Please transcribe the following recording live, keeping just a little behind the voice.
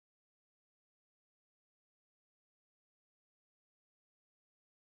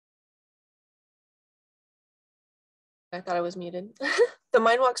I thought I was muted. The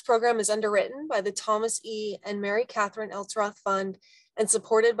MindWalks program is underwritten by the Thomas E. and Mary Kathryn Eltzroth Fund and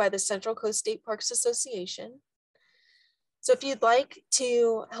supported by the Central Coast State Parks Association. So if you'd like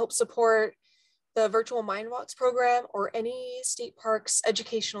to help support the virtual MindWalks program or any state parks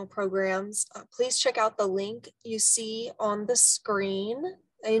educational programs, please check out the link you see on the screen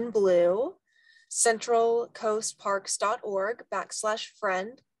in blue,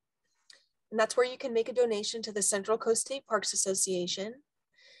 centralcoastparks.org/friend. And that's where you can make a donation to the Central Coast State Parks Association.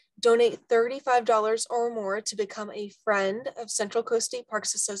 Donate $35 or more to become a friend of Central Coast State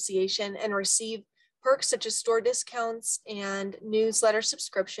Parks Association and receive perks such as store discounts and newsletter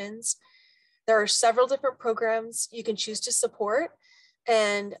subscriptions. There are several different programs you can choose to support,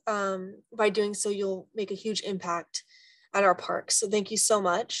 and by doing so, you'll make a huge impact at our parks. So thank you so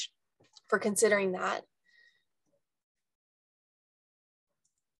much for considering that.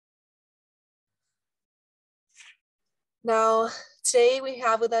 Now, today we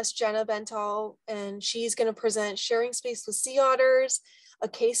have with us Gena Bentall, and she's going to present Sharing Space with Sea Otters, a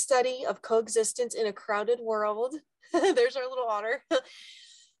case study of coexistence in a crowded world. There's our little otter.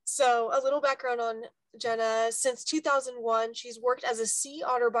 So a little background on Gena. Since 2001, she's worked as a sea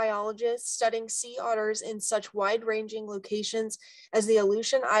otter biologist, studying sea otters in such wide-ranging locations as the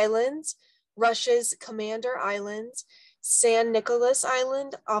Aleutian Islands, Russia's Commander Islands, San Nicolas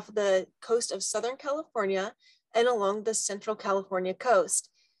Island off the coast of Southern California, and along the Central California coast.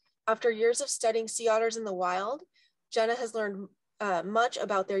 After years of studying sea otters in the wild, Gena has learned much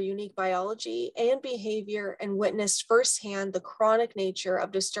about their unique biology and behavior and witnessed firsthand the chronic nature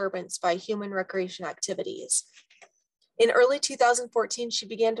of disturbance by human recreation activities. In early 2014, she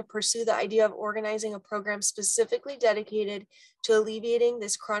began to pursue the idea of organizing a program specifically dedicated to alleviating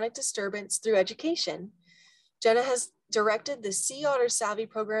this chronic disturbance through education. Gena has directed the Otter Savvy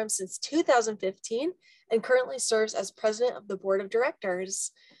program since 2015 and currently serves as president of the board of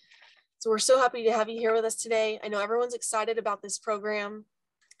directors. So we're so happy to have you here with us today. I know everyone's excited about this program.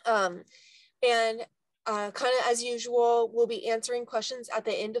 Kind of as usual, we'll be answering questions at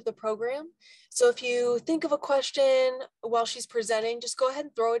the end of the program. So if you think of a question while she's presenting, just go ahead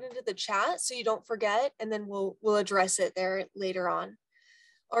and throw it into the chat so you don't forget, and then we'll address it there later on.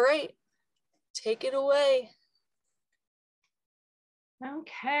 All right, take it away.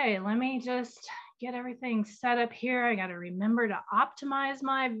 Okay, let me just get everything set up here. I got to remember to optimize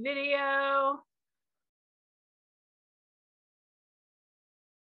my video.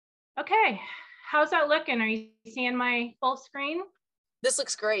 Okay, how's that looking? Are you seeing my full screen? This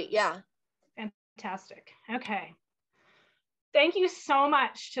looks great, yeah. Fantastic, okay. Thank you so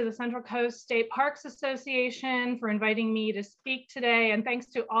much to the Central Coast State Parks Association for inviting me to speak today, and thanks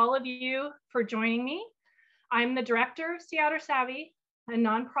to all of you for joining me. I'm the director of Otter Savvy, a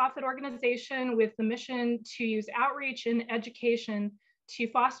nonprofit organization with the mission to use outreach and education to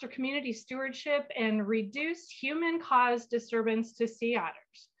foster community stewardship and reduce human-caused disturbance to sea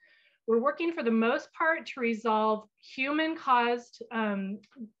otters. We're working for the most part to resolve human-caused,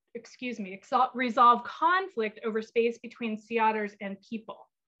 resolve conflict over space between sea otters and people.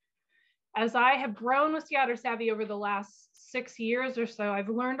 As I have grown with Otter Savvy over the last 6 years or so, I've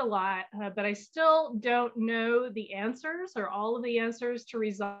learned a lot, but I still don't know the answers or all of the answers to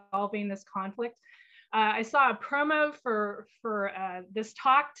resolving this conflict. I saw a promo for this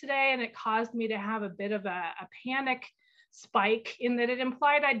talk today, and it caused me to have a bit of a panic spike in that it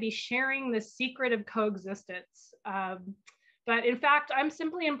implied I'd be sharing the secret of coexistence. But in fact, I'm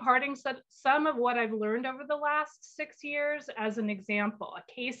simply imparting some of what I've learned over the last 6 years as an example, a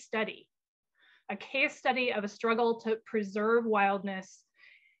case study of a struggle to preserve wildness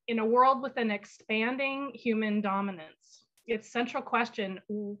in a world with an expanding human dominance. Its central question,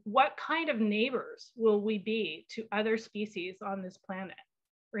 what kind of neighbors will we be to other species on this planet,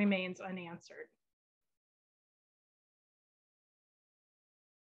 remains unanswered.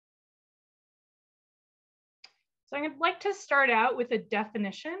 So I'd like to start out with a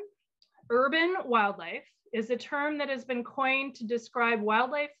definition. Urban wildlife is a term that has been coined to describe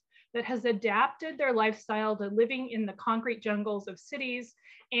wildlife that has adapted their lifestyle to living in the concrete jungles of cities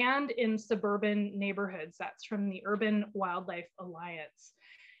and in suburban neighborhoods. That's from the Urban Wildlife Alliance.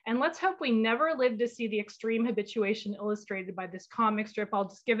 And let's hope we never live to see the extreme habituation illustrated by this comic strip. I'll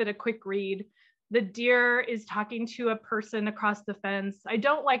just give it a quick read. The deer is talking to a person across the fence. I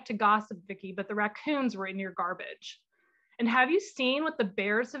don't like to gossip, Vicky, but the raccoons were in your garbage. And have you seen what the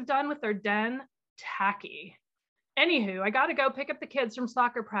bears have done with their den? Tacky. Anywho, I gotta go pick up the kids from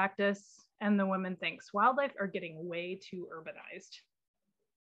soccer practice, and the woman thinks wildlife are getting way too urbanized.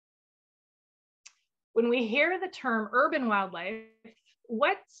 When we hear the term urban wildlife,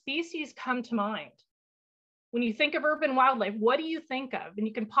 what species come to mind? When you think of urban wildlife, what do you think of? And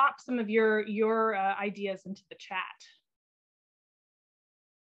you can pop some of your ideas into the chat.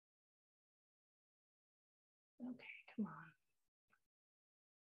 Okay, come on.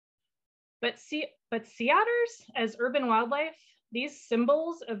 But sea otters as urban wildlife, these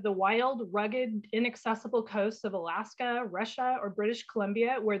symbols of the wild, rugged, inaccessible coasts of Alaska, Russia, or British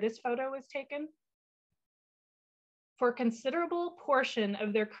Columbia, where this photo was taken, for a considerable portion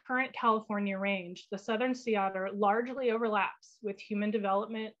of their current California range, the southern sea otter largely overlaps with human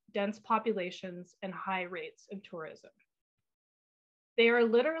development, dense populations, and high rates of tourism. They are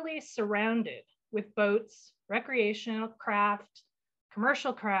literally surrounded with boats, recreational craft,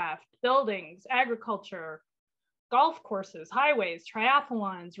 commercial craft, buildings, agriculture, golf courses, highways,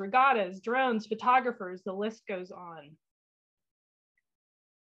 triathlons, regattas, drones, photographers, the list goes on.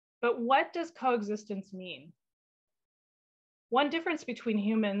 But what does coexistence mean? One difference between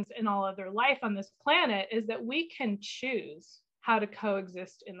humans and all other life on this planet is that we can choose how to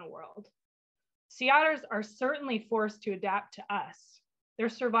coexist in the world. Sea otters are certainly forced to adapt to us. Their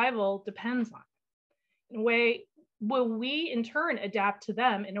survival depends on it. In a way, will we in turn adapt to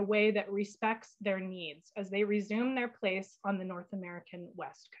them in a way that respects their needs as they resume their place on the North American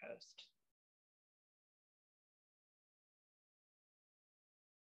West Coast?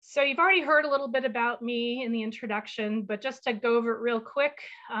 So you've already heard a little bit about me in the introduction, but just to go over it real quick,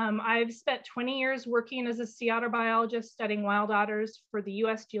 I've spent 20 years working as a sea otter biologist studying wild otters for the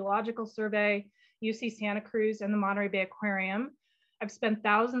US Geological Survey, UC Santa Cruz, and the Monterey Bay Aquarium. I've spent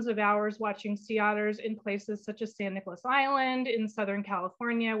thousands of hours watching sea otters in places such as San Nicolas Island in Southern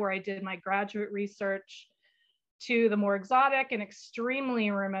California, where I did my graduate research, to the more exotic and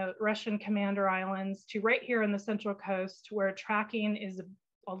extremely remote Russian Commander Islands, to right here on the Central Coast, where tracking is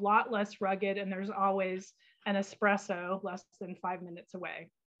a lot less rugged and there's always an espresso less than 5 minutes away.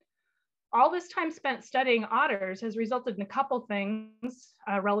 All this time spent studying otters has resulted in a couple things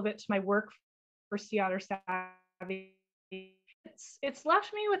relevant to my work for Sea Otter Savvy. It's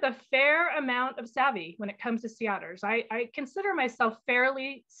left me with a fair amount of savvy when it comes to sea otters. I consider myself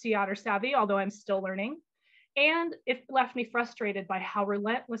fairly sea otter savvy, although I'm still learning. And it left me frustrated by how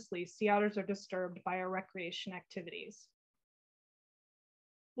relentlessly sea otters are disturbed by our recreation activities.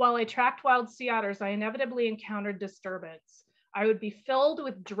 While I tracked wild sea otters, I inevitably encountered disturbance. I would be filled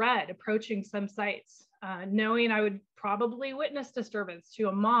with dread approaching some sites, knowing I would probably witness disturbance to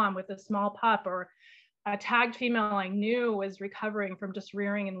a mom with a small pup or a tagged female I knew was recovering from just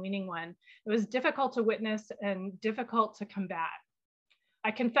rearing and weaning one. It was difficult to witness and difficult to combat.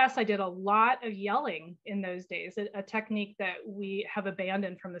 I confess I did a lot of yelling in those days, a technique that we have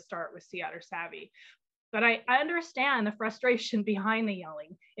abandoned from the start with Sea Otter Savvy. But I understand the frustration behind the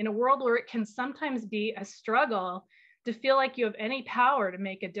yelling in a world where it can sometimes be a struggle to feel like you have any power to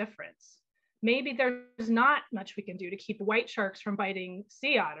make a difference. Maybe there's not much we can do to keep white sharks from biting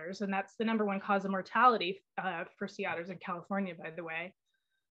sea otters, and that's the #1 cause of mortality for sea otters in California, by the way.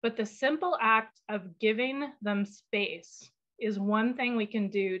 But the simple act of giving them space is one thing we can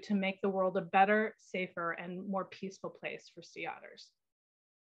do to make the world a better, safer, and more peaceful place for sea otters.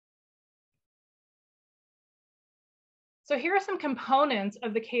 So here are some components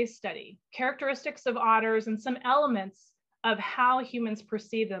of the case study, characteristics of otters and some elements of how humans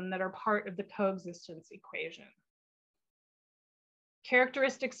perceive them that are part of the coexistence equation.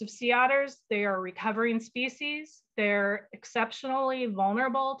 Characteristics of sea otters: they are a recovering species, they're exceptionally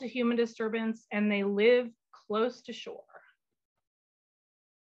vulnerable to human disturbance, and they live close to shore.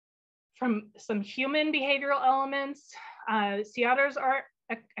 From some human behavioral elements, sea otters are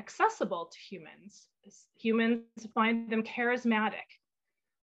accessible to humans. Humans find them charismatic.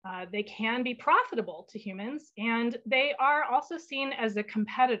 They can be profitable to humans, and they are also seen as a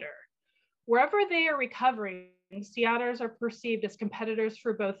competitor. Wherever they are recovering, sea otters are perceived as competitors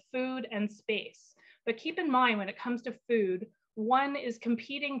for both food and space. But keep in mind, when it comes to food, one is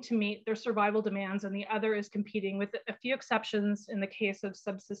competing to meet their survival demands, and the other is competing, with a few exceptions in the case of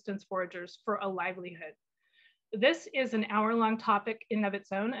subsistence foragers, for a livelihood. This is an hour-long topic in and of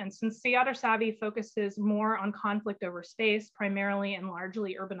its own, and since Sea Otter Savvy focuses more on conflict over space, primarily in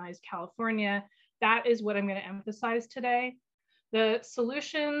largely urbanized California, that is what I'm going to emphasize today. The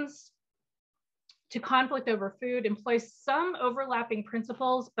solutions to conflict over food employ some overlapping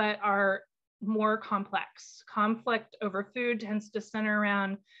principles, but are more complex. Conflict over food tends to center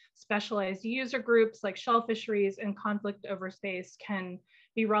around specialized user groups like shell fisheries, and conflict over space can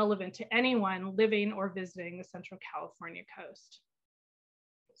be relevant to anyone living or visiting the Central California coast.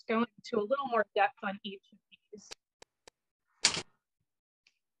 Let's go into a little more depth on each of these.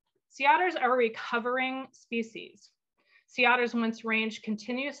 Sea otters are a recovering species. Sea otters once ranged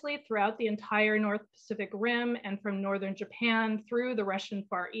continuously throughout the entire North Pacific Rim and from northern Japan through the Russian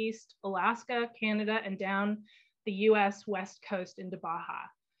Far East, Alaska, Canada, and down the US West Coast into Baja.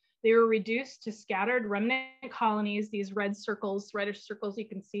 They were reduced to scattered remnant colonies, these reddish circles you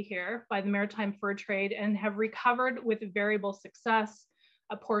can see here, by the maritime fur trade, and have recovered with variable success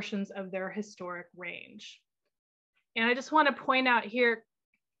portions of their historic range. And I just want to point out here,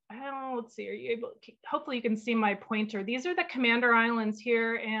 let's see, are you able, hopefully you can see my pointer. These are the Commander Islands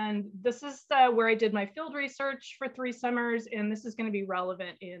here, and this is where I did my field research for 3 summers, and this is going to be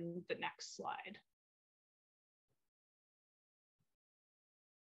relevant in the next slide.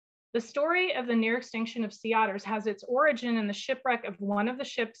 The story of the near extinction of sea otters has its origin in the shipwreck of one of the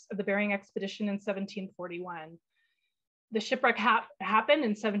ships of the Bering expedition in 1741. The shipwreck happened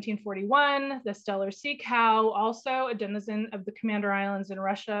in 1741. The stellar sea cow, also a denizen of the Commander Islands in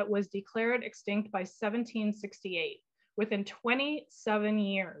Russia, was declared extinct by 1768, within 27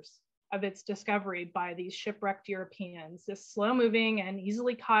 years of its discovery by these shipwrecked Europeans. This slow-moving and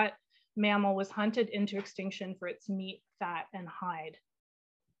easily caught mammal was hunted into extinction for its meat, fat, and hide.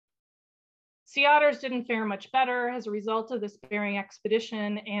 Sea otters didn't fare much better as a result of this Bering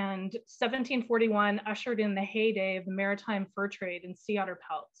expedition, and 1741 ushered in the heyday of the maritime fur trade in sea otter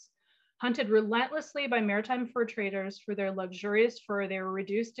pelts. Hunted relentlessly by maritime fur traders for their luxurious fur, they were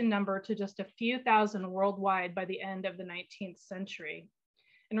reduced in number to just a few thousand worldwide by the end of the 19th century,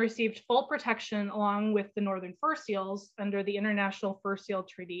 and received full protection along with the northern fur seals under the International Fur Seal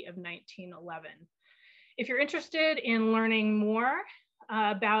Treaty of 1911. If you're interested in learning more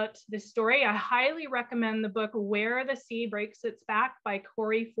about this story, I highly recommend the book Where the Sea Breaks Its Back by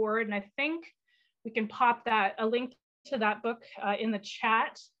Corey Ford. And I think we can pop a link to that book in the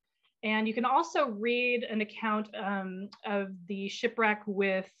chat. And you can also read an account of the shipwreck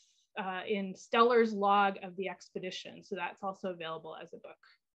in Steller's log of the expedition. So that's also available as a book.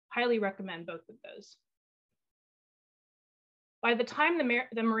 Highly recommend both of those. By the time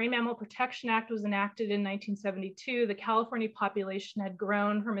the Marine Mammal Protection Act was enacted in 1972, the California population had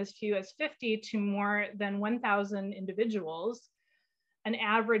grown from as few as 50 to more than 1,000 individuals, an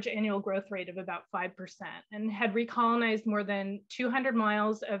average annual growth rate of about 5%, and had recolonized more than 200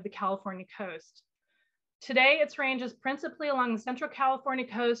 miles of the California coast. Today, its range is principally along the Central California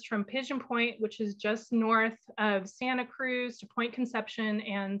coast from Pigeon Point, which is just north of Santa Cruz, to Point Conception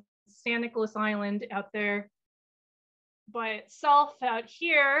and San Nicolas Island out there by itself out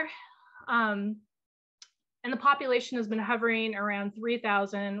here. And the population has been hovering around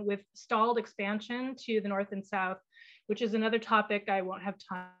 3,000 with stalled expansion to the north and south, which is another topic I won't have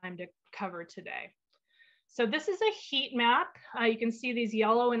time to cover today. So this is a heat map. You can see these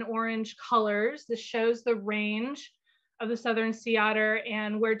yellow and orange colors. This shows the range of the southern sea otter,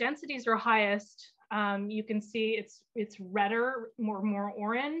 and where densities are highest, you can see it's redder, more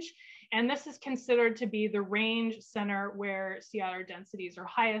orange. And this is considered to be the range center where sea otter densities are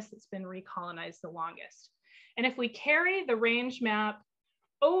highest. It's been recolonized the longest. And if we carry the range map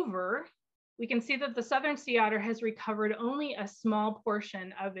over, we can see that the southern sea otter has recovered only a small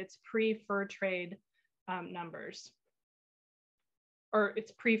portion of its pre-fur trade numbers, or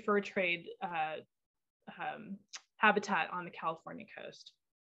its pre-fur trade habitat on the California coast.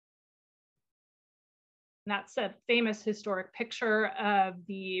 And that's a famous historic picture of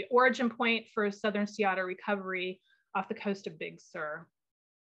the origin point for southern sea otter recovery off the coast of Big Sur.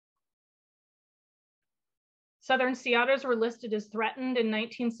 Southern sea otters were listed as threatened in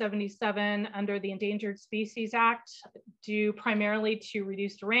 1977 under the Endangered Species Act, due primarily to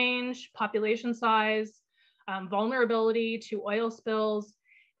reduced range, population size, vulnerability to oil spills,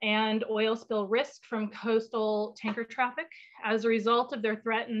 and oil spill risk from coastal tanker traffic. As a result of their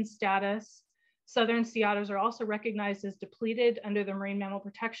threatened status, southern sea otters are also recognized as depleted under the Marine Mammal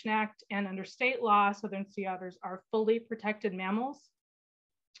Protection Act, and under state law, southern sea otters are fully protected mammals.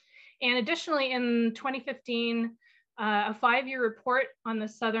 And additionally, in 2015, a 5-year report on the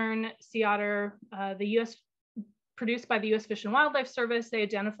southern sea otter, produced by the US Fish and Wildlife Service, they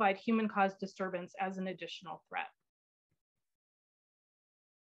identified human-caused disturbance as an additional threat.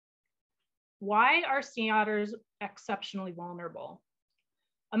 Why are sea otters exceptionally vulnerable?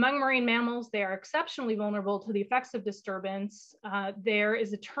 Among marine mammals, they are exceptionally vulnerable to the effects of disturbance. There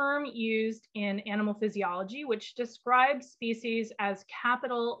is a term used in animal physiology which describes species as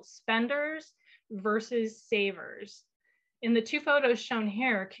capital spenders versus savers. In the 2 photos shown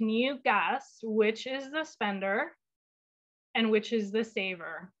here, can you guess which is the spender and which is the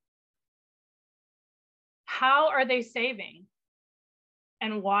saver? How are they saving?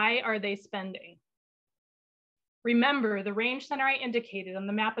 And why are they spending? Remember the range center I indicated on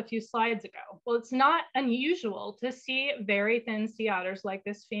the map a few slides ago. Well, it's not unusual to see very thin sea otters like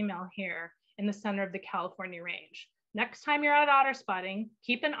this female here in the center of the California range. Next time you're out otter spotting,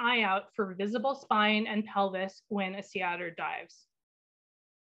 keep an eye out for visible spine and pelvis when a sea otter dives.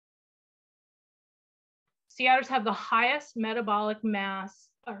 Sea otters have the highest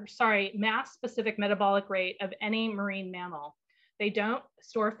mass-specific metabolic rate of any marine mammal. They don't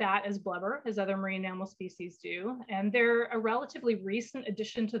store fat as blubber, as other marine mammal species do, and they're a relatively recent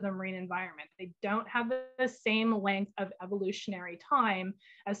addition to the marine environment. They don't have the same length of evolutionary time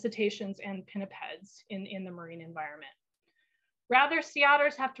as cetaceans and pinnipeds in the marine environment. Rather, sea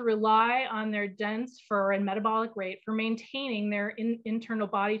otters have to rely on their dense fur and metabolic rate for maintaining their internal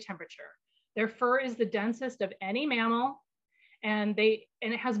body temperature. Their fur is the densest of any mammal, and it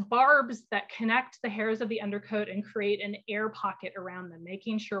has barbs that connect the hairs of the undercoat and create an air pocket around them,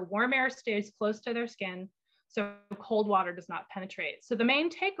 making sure warm air stays close to their skin so cold water does not penetrate. So the main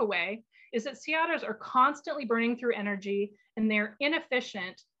takeaway is that sea otters are constantly burning through energy, and they're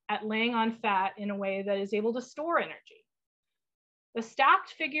inefficient at laying on fat in a way that is able to store energy. The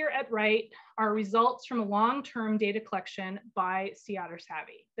stacked figure at right are results from a long-term data collection by Otter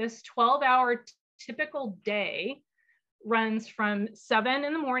Savvy. This 12-hour typical day runs from 7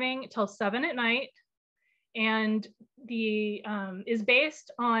 in the morning till 7 at night, and is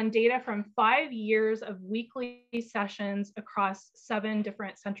based on data from 5 years of weekly sessions across 7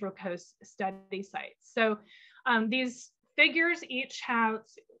 different Central Coast study sites. So these figures each have,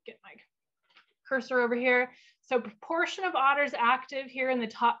 get my cursor over here. So proportion of otters active here in the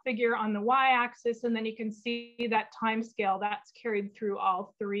top figure on the y-axis, and then you can see that time scale that's carried through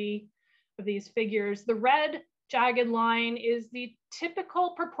all 3 of these figures. The red jagged line is the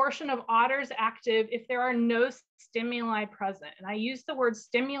typical proportion of otters active if there are no stimuli present. And I use the word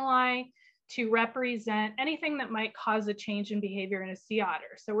stimuli to represent anything that might cause a change in behavior in a sea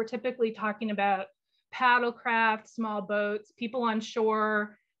otter. So we're typically talking about paddlecraft, small boats, people on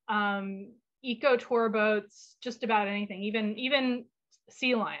shore, eco tour boats, just about anything, even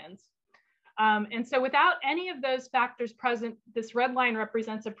sea lions. And so without any of those factors present, this red line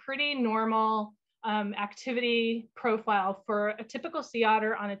represents a pretty normal activity profile for a typical sea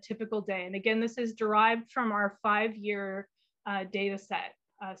otter on a typical day. And again, this is derived from our 5-year data set,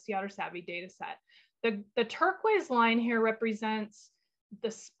 Otter Savvy data set. The turquoise line here represents the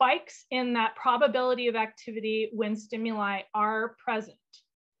spikes in that probability of activity when stimuli are present.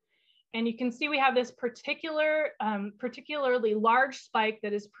 And you can see we have this particularly large spike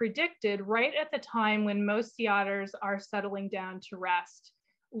that is predicted right at the time when most sea otters are settling down to rest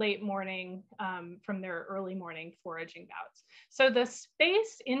late morning from their early morning foraging bouts. So the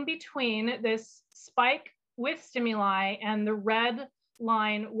space in between this spike with stimuli and the red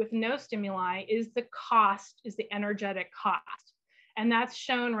line with no stimuli is the cost, is the energetic cost. And that's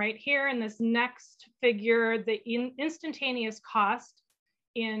shown right here in this next figure, the instantaneous cost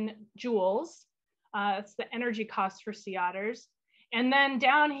in joules. It's the energy cost for sea otters. And then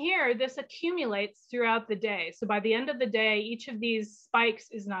down here, this accumulates throughout the day. So by the end of the day, each of these spikes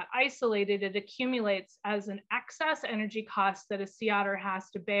is not isolated. It accumulates as an excess energy cost that a sea otter has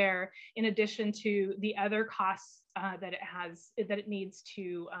to bear, in addition to the other costs that it needs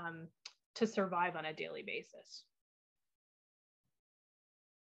to survive on a daily basis.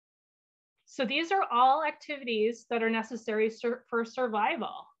 So these are all activities that are necessary for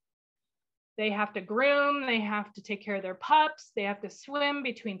survival. They have to groom, they have to take care of their pups, they have to swim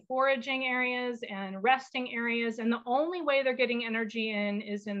between foraging areas and resting areas. And the only way they're getting energy in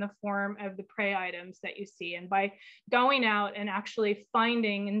is in the form of the prey items that you see. And by going out and actually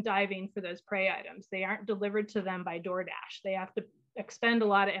finding and diving for those prey items, they aren't delivered to them by DoorDash. They have to expend a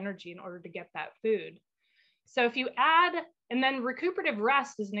lot of energy in order to get that food. So if you add, and then recuperative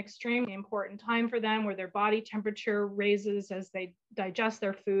rest is an extremely important time for them, where their body temperature raises as they digest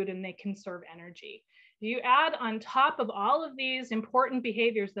their food and they conserve energy. If you add on top of all of these important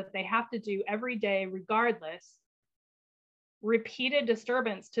behaviors that they have to do every day regardless, repeated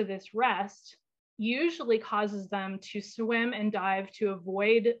disturbance to this rest usually causes them to swim and dive to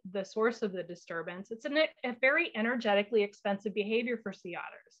avoid the source of the disturbance. It's a very energetically expensive behavior for sea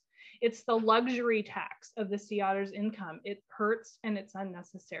otters. It's the luxury tax of the sea otter's income. It hurts and it's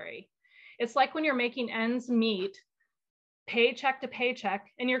unnecessary. It's like when you're making ends meet, paycheck to paycheck,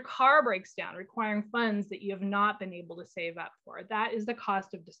 and your car breaks down, requiring funds that you have not been able to save up for. That is the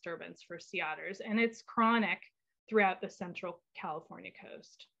cost of disturbance for sea otters, and it's chronic throughout the Central California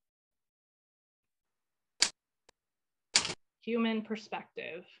coast. Human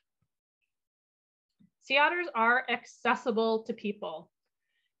perspective. Sea otters are accessible to people.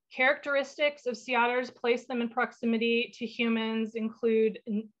 Characteristics of sea otters place them in proximity to humans include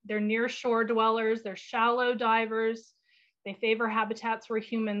they're near shore dwellers, they're shallow divers, they favor habitats where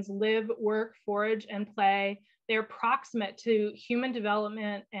humans live, work, forage, and play. They're proximate to human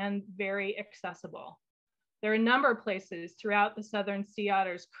development and very accessible. There are a number of places throughout the southern sea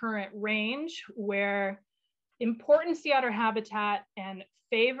otter's current range where important sea otter habitat and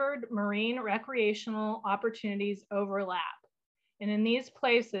favored marine recreational opportunities overlap. And in these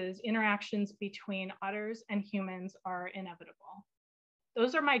places, interactions between otters and humans are inevitable.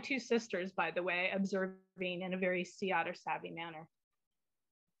 Those are my two sisters, by the way, observing in a very sea otter savvy manner.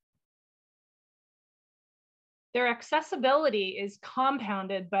 Their accessibility is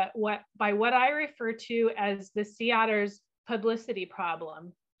compounded by what I refer to as the sea otter's publicity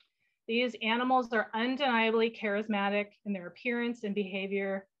problem. These animals are undeniably charismatic in their appearance and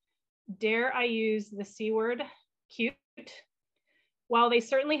behavior. Dare I use the C word, cute? While they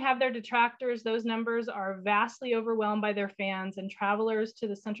certainly have their detractors, those numbers are vastly overwhelmed by their fans, and travelers to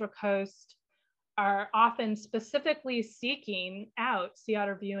the Central Coast are often specifically seeking out sea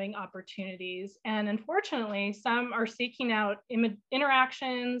otter viewing opportunities. And unfortunately, some are seeking out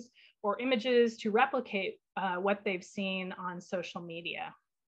interactions or images to replicate what they've seen on social media.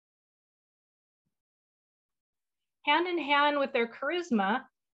 Hand in hand with their charisma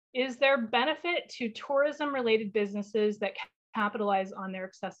is their benefit to tourism-related businesses that capitalize on their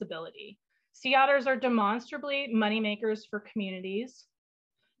accessibility. Sea otters are demonstrably moneymakers for communities.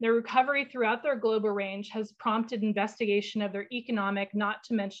 Their recovery throughout their global range has prompted investigation of their economic, not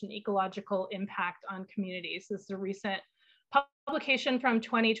to mention ecological impact on communities. This is a recent publication from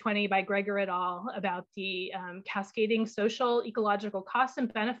 2020 by Gregor et al. About the cascading social, ecological costs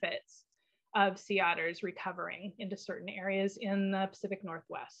and benefits of sea otters recovering into certain areas in the Pacific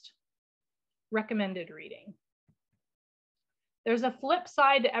Northwest. Recommended reading. There's a flip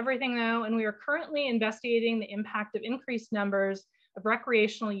side to everything though, and we are currently investigating the impact of increased numbers of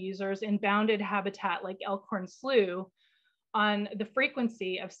recreational users in bounded habitat like Elkhorn Slough on the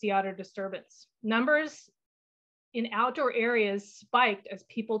frequency of sea otter disturbance. Numbers in outdoor areas spiked as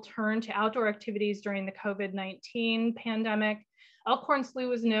people turned to outdoor activities during the COVID-19 pandemic. Elkhorn Slough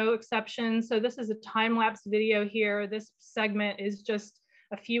was no exception. So this is a time-lapse video here. This segment is just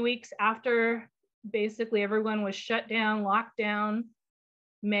a few weeks after basically everyone was shut down, locked down,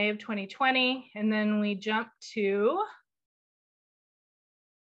 May of 2020. And then we jump to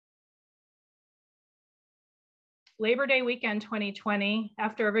Labor Day weekend 2020,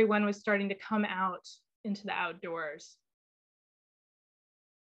 after everyone was starting to come out into the outdoors.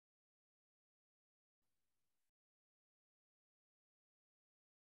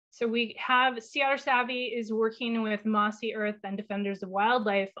 So we have Sea Otter Savvy is working with Mossy Earth and Defenders of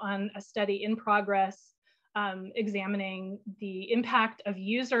Wildlife on a study in progress examining the impact of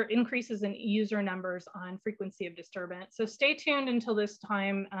increases in user numbers on frequency of disturbance. So stay tuned until this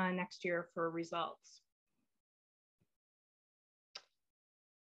time next year for results.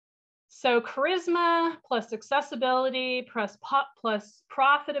 So charisma plus accessibility plus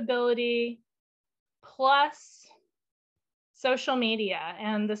profitability plus social media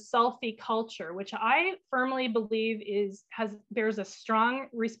and the selfie culture, which I firmly believe bears a strong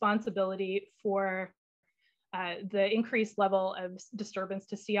responsibility for the increased level of disturbance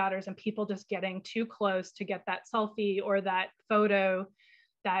to sea otters and people just getting too close to get that selfie or that photo,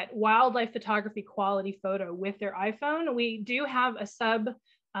 that wildlife photography quality photo with their iPhone. We do have a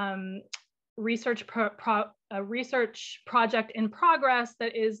research project in progress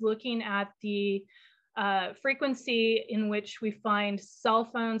that is looking at the frequency in which we find cell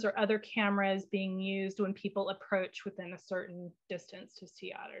phones or other cameras being used when people approach within a certain distance to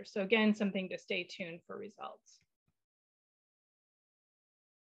sea otters. So again, something to stay tuned for results.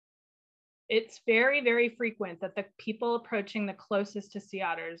 It's very, very frequent that the people approaching the closest to sea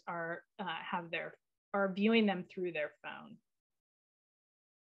otters are viewing them through their phone.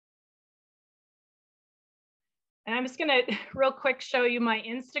 And I'm just gonna real quick show you my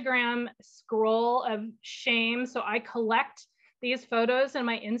Instagram scroll of shame. So I collect these photos in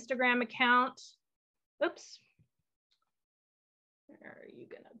my Instagram account. Oops.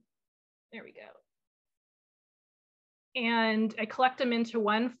 There we go. And I collect them into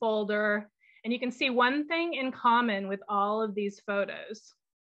one folder. And you can see one thing in common with all of these photos.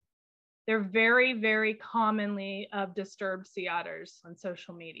 They're very, very commonly of disturbed sea otters on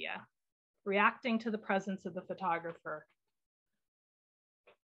social media, reacting to the presence of the photographer.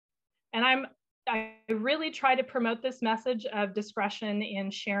 And I really try to promote this message of discretion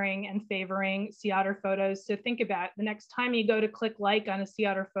in sharing and favoring sea otter photos. So think about the next time you go to click like on a sea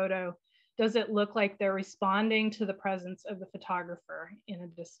otter photo, does it look like they're responding to the presence of the photographer in a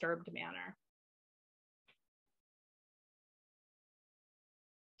disturbed manner?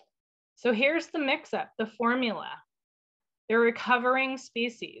 So here's the mix-up, the formula. They're recovering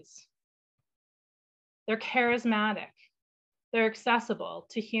species. They're charismatic. They're accessible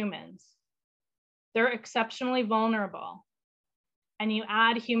to humans. They're exceptionally vulnerable. And you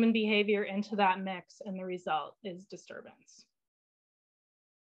add human behavior into that mix, and the result is disturbance.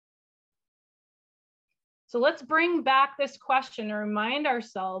 So let's bring back this question and remind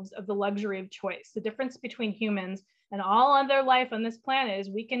ourselves of the luxury of choice. The difference between humans and all other life on this planet is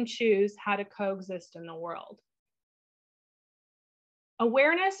we can choose how to coexist in the world.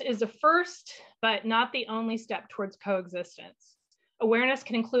 Awareness is the first, but not the only step towards coexistence. Awareness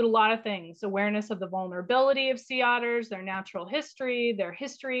can include a lot of things. Awareness of the vulnerability of sea otters, their natural history, their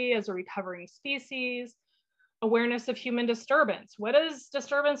history as a recovering species. Awareness of human disturbance. What does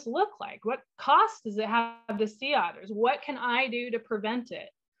disturbance look like? What cost does it have to sea otters? What can I do to prevent it?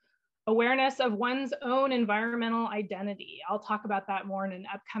 Awareness of one's own environmental identity. I'll talk about that more in an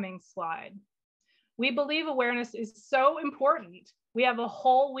upcoming slide. We believe awareness is so important. We have a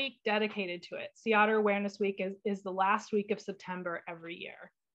whole week dedicated to it. Sea Otter Awareness Week is the last week of September every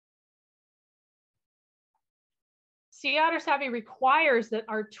year. Sea Otter Savvy requires that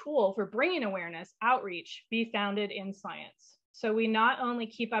our tool for bringing awareness, outreach, be founded in science. So we not only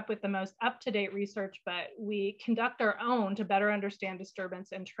keep up with the most up-to-date research, but we conduct our own to better understand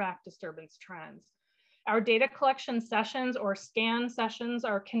disturbance and track disturbance trends. Our data collection sessions or scan sessions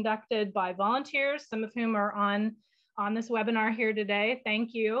are conducted by volunteers, some of whom are on this webinar here today.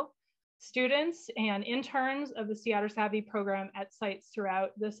 Thank you. Students and interns of the Sea Otter Savvy program at sites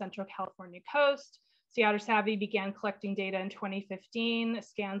throughout the Central California coast. Sea Otter Savvy began collecting data in 2015.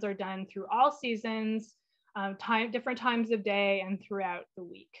 Scans are done through all seasons, different times of day and throughout the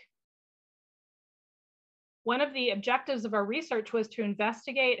week. One of the objectives of our research was to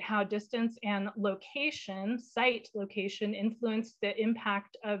investigate how distance and location, site location, influence the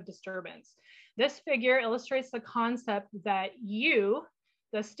impact of disturbance. This figure illustrates the concept that you,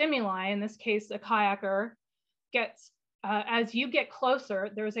 the stimuli, in this case, a kayaker, gets, as you get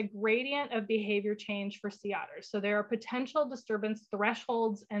closer, there's a gradient of behavior change for sea otters. So there are potential disturbance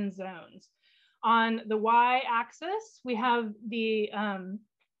thresholds and zones. On the y-axis, we have the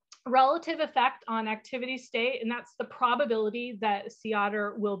relative effect on activity state, and that's the probability that a sea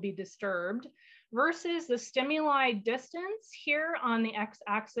otter will be disturbed, versus the stimuli distance here on the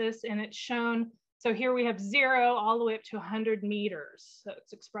x-axis, and it's shown, so here we have 0 all the way up to 100 meters, so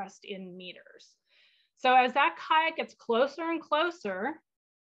it's expressed in meters. So as that kayak gets closer and closer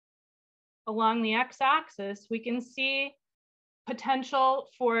along the x-axis, we can see potential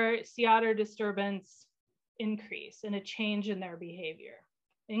for sea otter disturbance increase and a change in their behavior.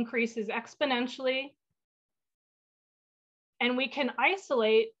 Increases exponentially, and we can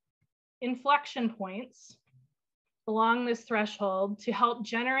isolate inflection points along this threshold to help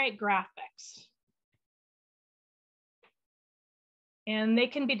generate graphics. And they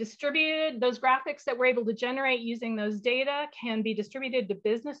can be distributed, those graphics that we're able to generate using those data can be distributed to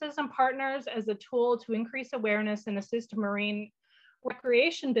businesses and partners as a tool to increase awareness and assist marine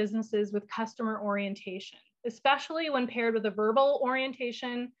recreation businesses with customer orientation, especially when paired with a verbal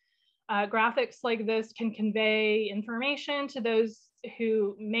orientation. Graphics like this can convey information to those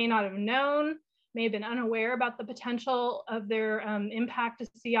who may not have known, may have been unaware about the potential of their impact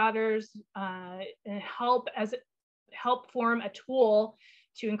to sea otters, and help form a tool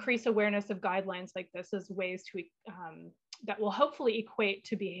to increase awareness of guidelines like this as ways to that will hopefully equate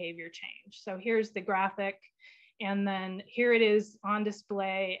to behavior change. So here's the graphic, and then here it is on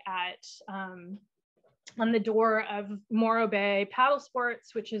display at on the door of Morro Bay Paddle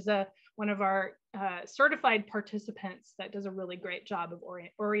Sports, which is one of our certified participants that does a really great job of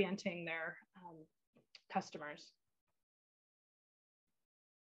orienting their customers.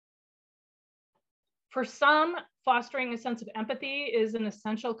 For some, fostering a sense of empathy is an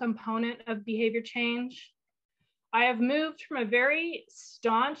essential component of behavior change. I have moved from a very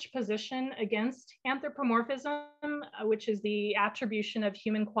staunch position against anthropomorphism, which is the attribution of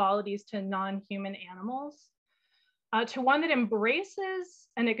human qualities to non-human animals, to one that embraces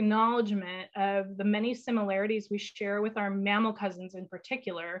an acknowledgement of the many similarities we share with our mammal cousins in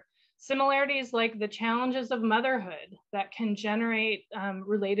particular, similarities like the challenges of motherhood that can generate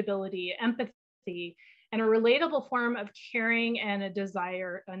relatability, empathy, and a relatable form of caring and a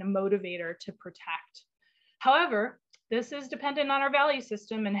desire and a motivator to protect. However, this is dependent on our value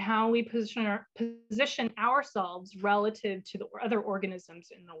system and how we position ourselves relative to the other organisms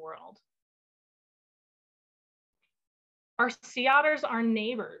in the world. Our sea otters are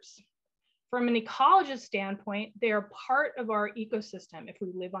neighbors. From an ecologist standpoint, they are part of our ecosystem if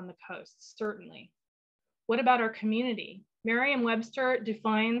we live on the coast, certainly. What about our community? Merriam-Webster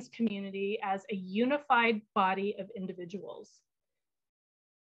defines community as a unified body of individuals.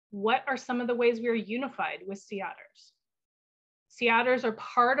 What are some of the ways we are unified with sea otters? Sea otters are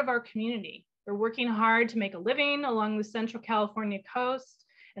part of our community. They're working hard to make a living along the Central California coast,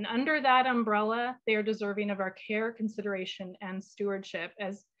 and under that umbrella, they are deserving of our care, consideration, and stewardship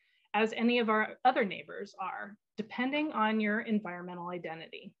as any of our other neighbors are, depending on your environmental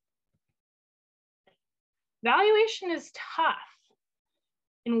identity. Valuation is tough.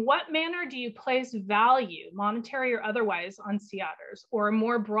 In what manner do you place value, monetary or otherwise, on sea otters, or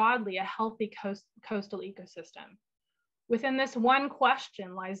more broadly, a healthy coastal ecosystem? Within this one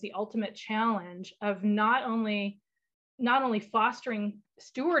question lies the ultimate challenge of not only fostering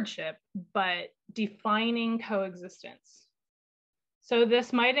stewardship, but defining coexistence. So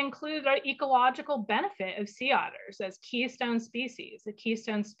this might include the ecological benefit of sea otters as keystone species. A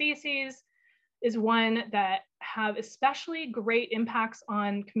keystone species is one that have especially great impacts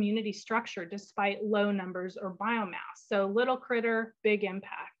on community structure despite low numbers or biomass. So little critter, big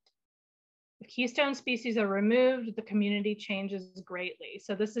impact. If keystone species are removed, the community changes greatly.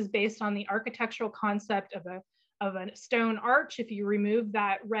 So this is based on the architectural concept of a stone arch. If you remove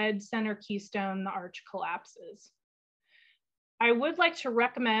that red center keystone, the arch collapses. I would like to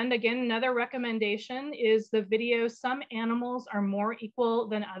recommend, again, another recommendation is the video, Some Animals Are More Equal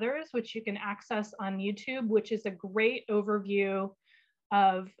Than Others, which you can access on YouTube, which is a great overview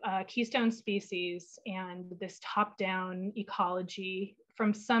of keystone species and this top-down ecology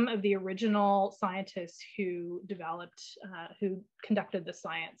from some of the original scientists who conducted the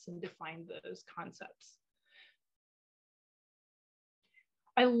science and defined those concepts.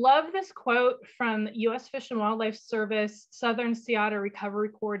 I love this quote from U.S. Fish and Wildlife Service Southern Sea Otter Recovery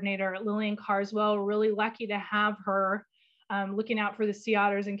Coordinator Lillian Carswell. We're really lucky to have her looking out for the sea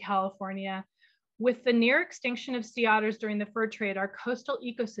otters in California. With the near extinction of sea otters during the fur trade, our coastal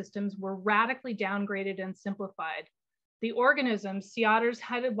ecosystems were radically downgraded and simplified. The organisms sea otters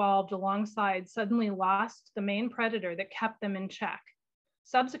had evolved alongside suddenly lost the main predator that kept them in check.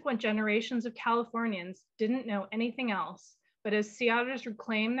 Subsequent generations of Californians didn't know anything else. But as sea otters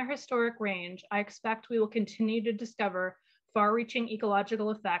reclaim their historic range, I expect we will continue to discover far-reaching ecological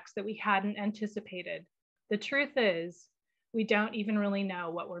effects that we hadn't anticipated. The truth is, we don't even really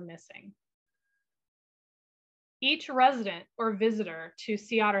know what we're missing. Each resident or visitor to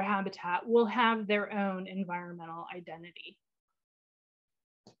sea otter habitat will have their own environmental identity.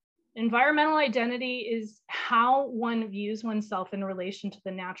 Environmental identity is how one views oneself in relation to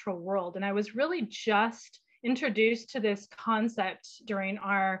the natural world. And I was really just introduced to this concept during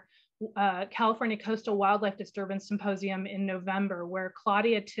our California Coastal Wildlife Disturbance Symposium in November, where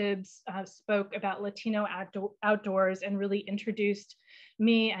Claudia Tibbs spoke about Latino outdoors and really introduced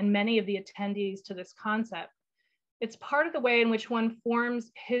me and many of the attendees to this concept. It's part of the way in which one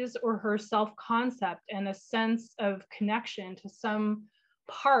forms his or her self-concept and a sense of connection to some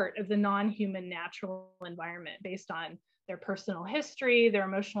part of the non-human natural environment based on their personal history, their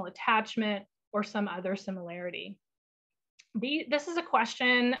emotional attachment, or some other similarity. This is a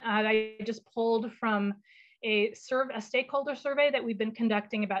question that I just pulled from a stakeholder survey that we've been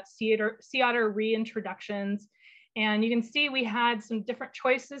conducting about sea otter reintroductions. And you can see we had some different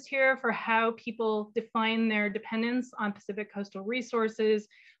choices here for how people define their dependence on Pacific coastal resources.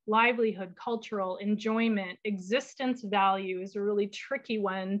 Livelihood, cultural, enjoyment, existence value is a really tricky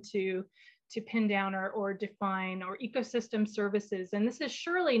one to pin down or define, or ecosystem services. And this is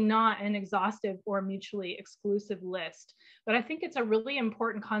surely not an exhaustive or mutually exclusive list, but I think it's a really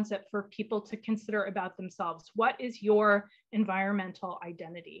important concept for people to consider about themselves. What is your environmental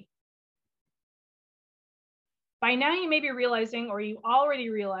identity? By now you may be realizing, or you already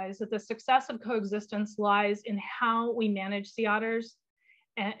realize, that the success of coexistence lies in how we manage sea otters,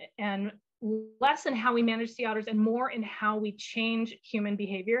 and less in how we manage sea otters and more in how we change human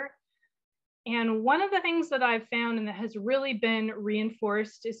behavior. And one of the things that I've found and that has really been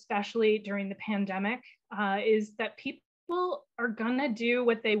reinforced, especially during the pandemic, is that people are gonna do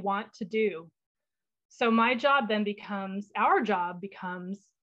what they want to do. So my job then becomes, our job becomes,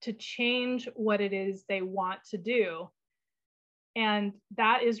 to change what it is they want to do. And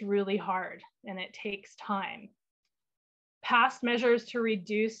that is really hard and it takes time. Past measures to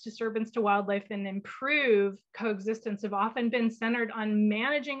reduce disturbance to wildlife and improve coexistence have often been centered on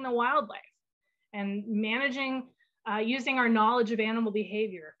managing the wildlife and managing, using our knowledge of animal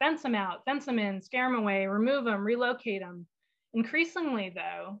behavior. Fence them out, fence them in, scare them away, remove them, relocate them. Increasingly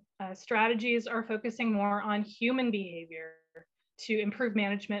though, strategies are focusing more on human behavior to improve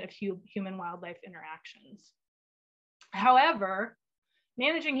management of human-wildlife interactions. However,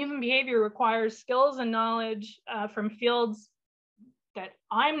 managing human behavior requires skills and knowledge from fields that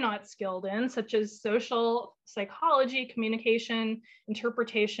I'm not skilled in, such as social psychology, communication,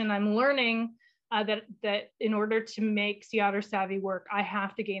 interpretation. I'm learning that in order to make Sea Otter Savvy work, I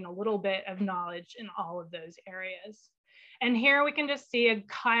have to gain a little bit of knowledge in all of those areas. And here we can just see a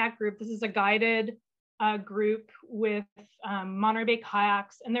kayak group. This is a guided group with Monterey Bay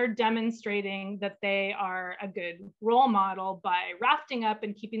kayaks, and they're demonstrating that they are a good role model by rafting up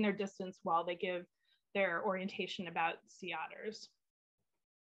and keeping their distance while they give their orientation about sea otters.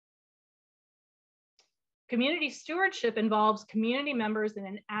 Community stewardship involves community members in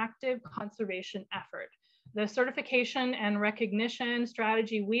an active conservation effort. The certification and recognition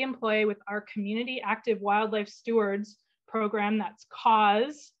strategy we employ with our Community Active Wildlife Stewards program, that's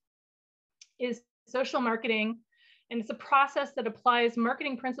CAWS, is social marketing, and it's a process that applies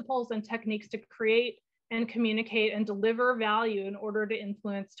marketing principles and techniques to create and communicate and deliver value in order to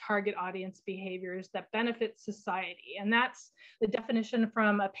influence target audience behaviors that benefit society. And that's the definition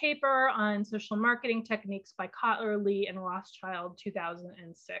from a paper on social marketing techniques by Kotler, Lee, and Rothschild,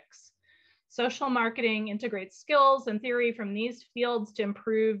 2006. Social marketing integrates skills and theory from these fields to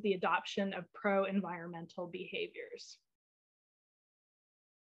improve the adoption of pro-environmental behaviors.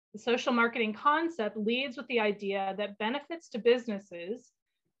 The social marketing concept leads with the idea that benefits to businesses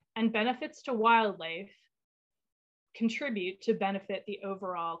and benefits to wildlife contribute to benefit the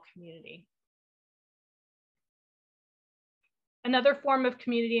overall community. Another form of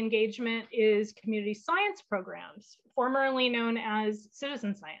community engagement is community science programs, formerly known as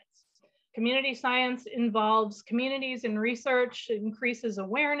citizen science. Community science involves communities in research, increases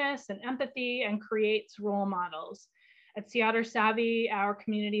awareness and empathy, and creates role models. At Sea Otter Savvy, our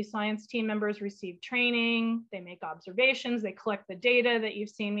community science team members receive training, they make observations, they collect the data that you've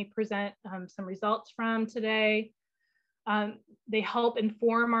seen me present some results from today. They help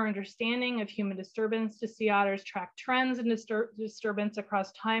inform our understanding of human disturbance to sea otters, track trends in disturbance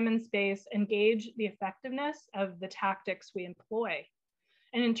across time and space, and gauge the effectiveness of the tactics we employ.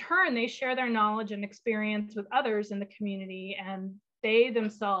 And in turn, they share their knowledge and experience with others in the community, and they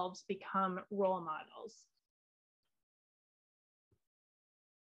themselves become role models.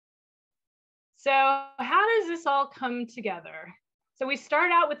 So how does this all come together? So we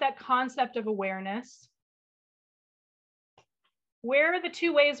start out with that concept of awareness. Where are the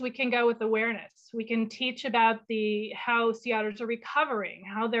two ways we can go with awareness? We can teach about how sea otters are recovering,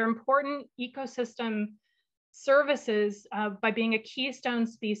 how they're important ecosystem services by being a keystone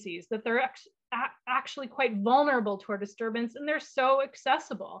species, that they're actually quite vulnerable to our disturbance and they're so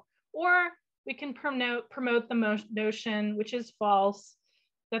accessible. Or we can promote the notion, which is false,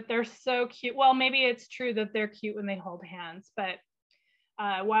 that they're so cute. Well, maybe it's true that they're cute when they hold hands, but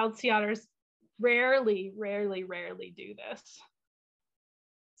wild sea otters rarely do this.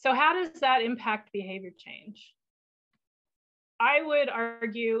 So how does that impact behavior change? I would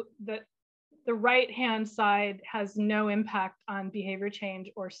argue that the right-hand side has no impact on behavior change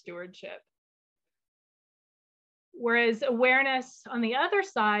or stewardship. Whereas awareness on the other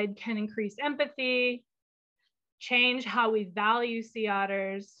side can increase empathy, change how we value sea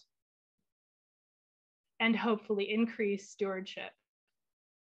otters, and hopefully increase stewardship,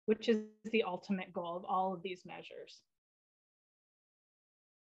 which is the ultimate goal of all of these measures.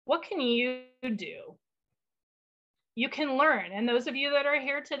 What can you do? You can learn, and those of you that are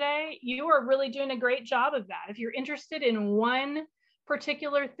here today, you are really doing a great job of that. If you're interested in one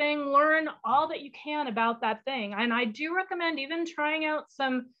particular thing, learn all that you can about that thing. And I do recommend even trying out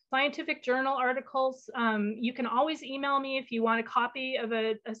some scientific journal articles. You can always email me if you want a copy of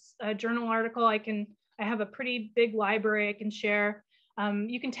a journal article. I have a pretty big library I can share.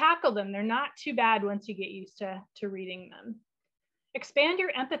 You can tackle them. They're not too bad once you get used to reading them. Expand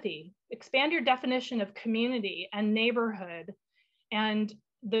your empathy, expand your definition of community and neighborhood and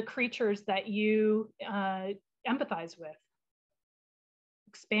the creatures that you empathize with.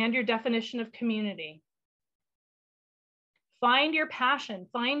 Expand your definition of community. Find your passion,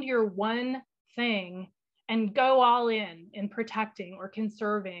 find your one thing, and go all in protecting or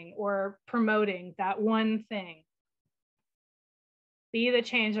conserving or promoting that one thing. Be the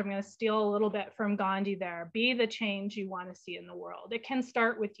change. I'm going to steal a little bit from Gandhi there. Be the change you want to see in the world. It can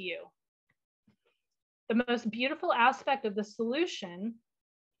start with you. The most beautiful aspect of the solution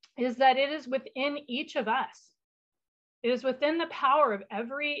is that it is within each of us. It is within the power of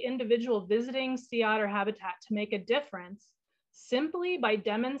every individual visiting sea otter habitat to make a difference simply by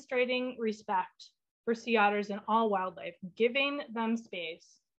demonstrating respect for sea otters and all wildlife, giving them space,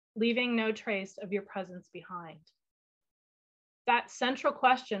 leaving no trace of your presence behind. that central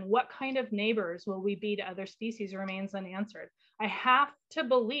question, what kind of neighbors will we be to other species, remains unanswered. I have to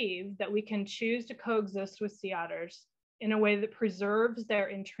believe that we can choose to coexist with sea otters in a way that preserves their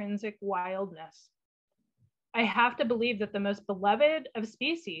intrinsic wildness. I have to believe that the most beloved of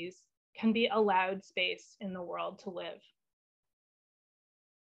species can be allowed space in the world to live.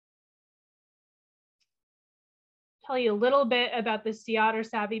 Tell you a little bit about the Sea Otter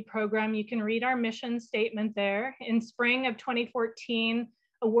Savvy program. You can read our mission statement there. In spring of 2014,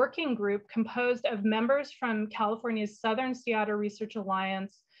 a working group composed of members from California's Southern Sea Otter Research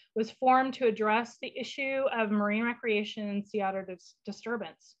Alliance was formed to address the issue of marine recreation and sea otter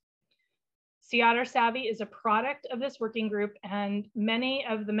disturbance. Sea Otter Savvy is a product of this working group, and many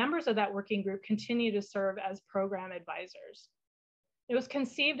of the members of that working group continue to serve as program advisors. It was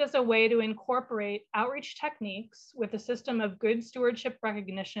conceived as a way to incorporate outreach techniques with a system of good stewardship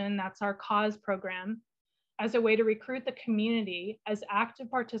recognition, that's our CAUSE program, as a way to recruit the community as active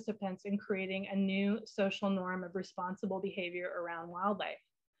participants in creating a new social norm of responsible behavior around wildlife.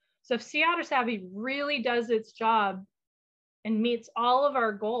 So if Sea Otter Savvy really does its job and meets all of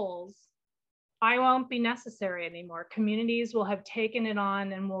our goals, I won't be necessary anymore. Communities will have taken it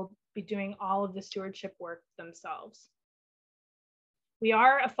on and will be doing all of the stewardship work themselves. We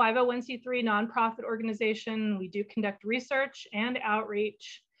are a 501c3 nonprofit organization. We do conduct research and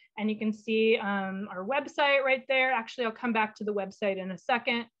outreach, and you can see our website right there. Actually, I'll come back to the website in a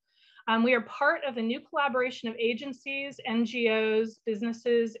second. We are part of a new collaboration of agencies, NGOs,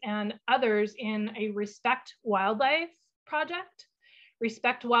 businesses, and others in a Respect Wildlife project.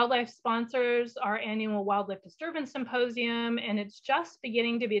 Respect Wildlife sponsors our annual Wildlife Disturbance Symposium, and it's just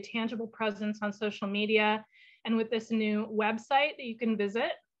beginning to be a tangible presence on social media. And with this new website that you can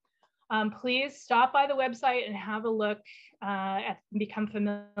visit, please stop by the website and have a look and become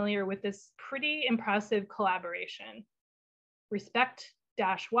familiar with this pretty impressive collaboration.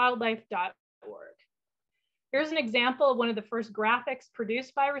 Respect-wildlife.org. Here's an example of one of the first graphics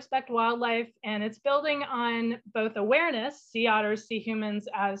produced by Respect Wildlife, and it's building on both awareness, sea otters see humans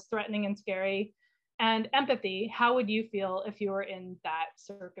as threatening and scary, and empathy, how would you feel if you were in that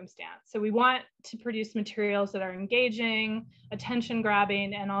circumstance? So we want to produce materials that are engaging, attention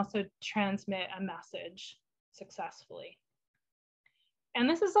grabbing, and also transmit a message successfully. And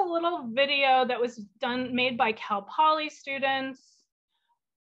this is a little video that was made by Cal Poly students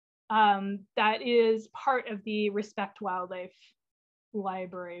that is part of the Respect Wildlife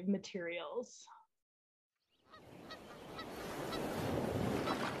library of materials.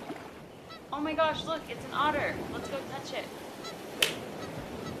 Oh my gosh, look, it's an otter. Let's go touch it.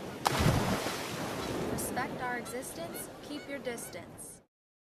 Respect our existence, keep your distance.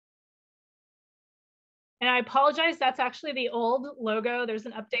 And I apologize, that's actually the old logo. There's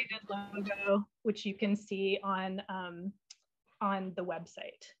an updated logo, which you can see on the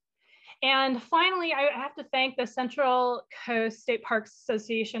website. And finally, I have to thank the Central Coast State Parks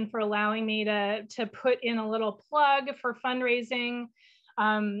Association for allowing me to put in a little plug for fundraising.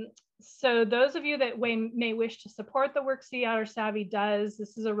 So those of you that may wish to support the work Sea Otter Savvy does,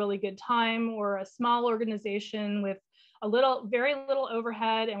 this is a really good time. We're a small organization with very little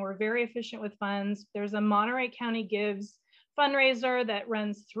overhead, and we're very efficient with funds. There's a Monterey County Gives fundraiser that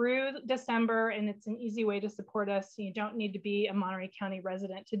runs through December, and it's an easy way to support us. You don't need to be a Monterey County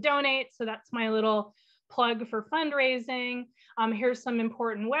resident to donate. So that's my little plug for fundraising. Here's some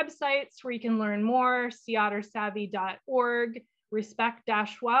important websites where you can learn more: seaottersavvy.org,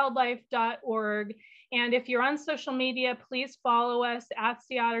 respect-wildlife.org. And if you're on social media, please follow us at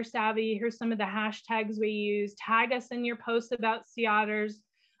Sea Otter Savvy. Here's some of the hashtags we use. Tag us in your posts about sea otters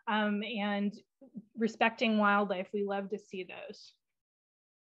and respecting wildlife. We love to see those.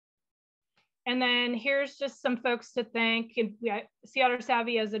 And then here's just some folks to thank. Sea Otter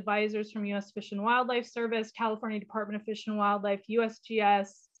Savvy as advisors from U.S. Fish and Wildlife Service, California Department of Fish and Wildlife,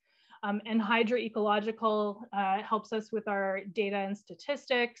 USGS, and Hydra Ecological helps us with our data and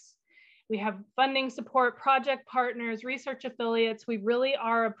statistics. We have funding support, project partners, research affiliates. We really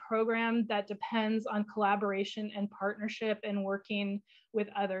are a program that depends on collaboration and partnership and working with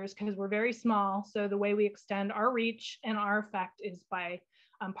others because we're very small. So the way we extend our reach and our effect is by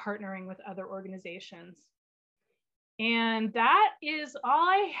partnering with other organizations. And that is all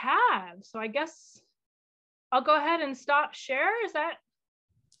I have. So I guess I'll go ahead and stop share. Does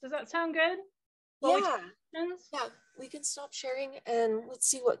that sound good? Yeah. Yeah, we can stop sharing and let's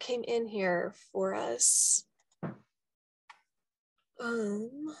see what came in here for us.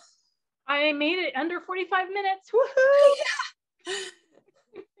 I made it under 45 minutes. Woohoo!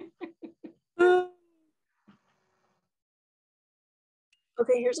 Yeah.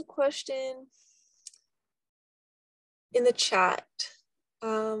 Okay, here's a question. in the chat,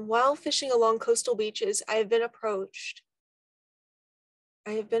 while fishing along coastal beaches, I have been approached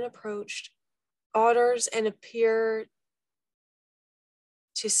otters and appear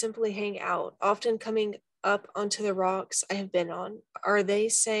to simply hang out, often coming up onto the rocks I have been on. Are they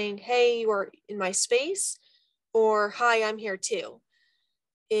saying, hey, you are in my space? Or, hi, I'm here too?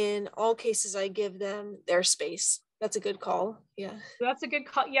 In all cases, I give them their space. That's a good call. Yeah. That's a good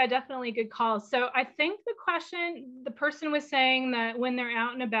call. Yeah, definitely a good call. So I think the person was saying that when they're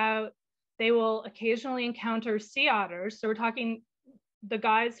out and about, they will occasionally encounter sea otters. So we're talking the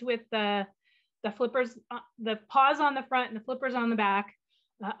guys with the flippers, the paws on the front and the flippers on the back,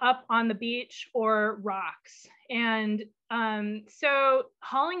 up on the beach or rocks. And so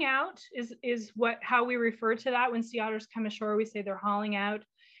hauling out is how we refer to that. When sea otters come ashore, we say they're hauling out.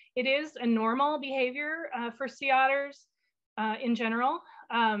 It is a normal behavior for sea otters in general.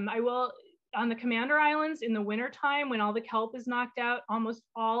 I will, on the Commander Islands in the wintertime, when all the kelp is knocked out, almost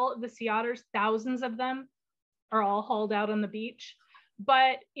all of the sea otters, thousands of them, are all hauled out on the beach.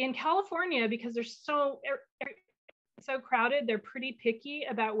 But in California, because they're so crowded, they're pretty picky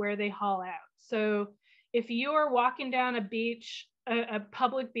about where they haul out. So if you are walking down a beach, a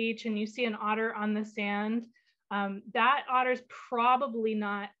public beach, and you see an otter on the sand, that otter's probably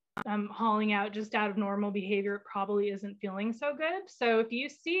not hauling out just out of normal behavior. It probably isn't feeling so good. So if you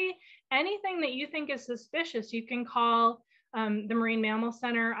see anything that you think is suspicious, you can call the Marine Mammal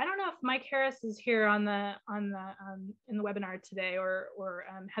Center. I don't know if Mike Harris is here in the webinar today, or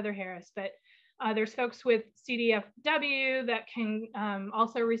Heather Harris, but there's folks with CDFW that can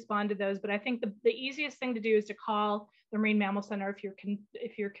also respond to those. But I think the easiest thing to do is to call the Marine Mammal Center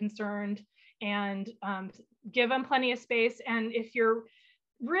if you're concerned, and give them plenty of space. And if you're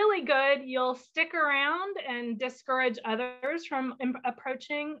really good, you'll stick around and discourage others from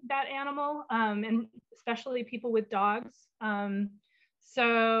approaching that animal, and especially people with dogs.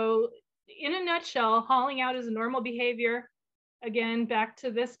 So in a nutshell, hauling out is a normal behavior. Again, back to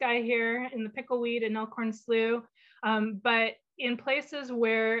this guy here in the pickleweed and Elkhorn Slough. But in places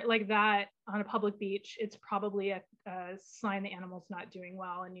where, like that, on a public beach, it's probably a sign the animal's not doing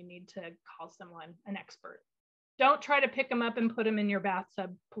well and you need to call someone, an expert. Don't try to pick them up and put them in your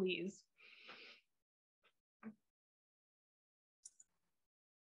bathtub, please.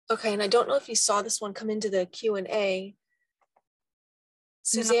 Okay, and I don't know if you saw this one come into the Q&A.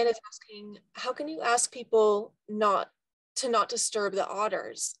 Suzanne is asking, how can you ask people not to disturb the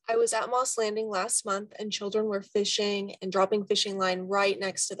otters? I was at Moss Landing last month and children were fishing and dropping fishing line right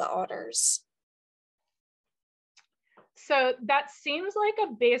next to the otters. So that seems like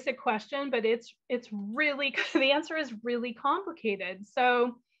a basic question, but it's really, the answer is really complicated.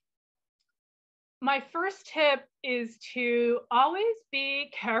 So my first tip is to always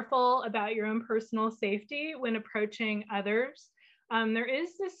be careful about your own personal safety when approaching others. There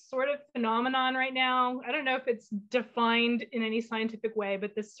is this sort of phenomenon right now. I don't know if it's defined in any scientific way,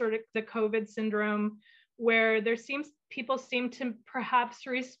 but this sort of the COVID syndrome, where people seem to perhaps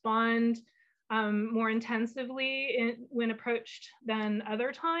respond more intensively when approached than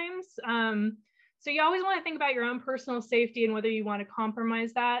other times. So you always want to think about your own personal safety and whether you want to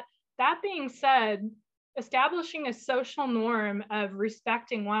compromise that. That being said, establishing a social norm of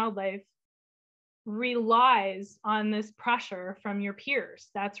respecting wildlife relies on this pressure from your peers.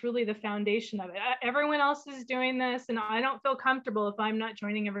 That's really the foundation of it. Everyone else is doing this, and I don't feel comfortable if I'm not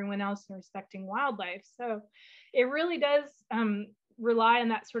joining everyone else in respecting wildlife. So it really does rely on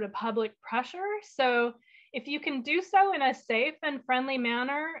that sort of public pressure. So if you can do so in a safe and friendly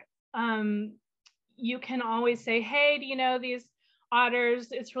manner, you can always say, hey, do you know these otters?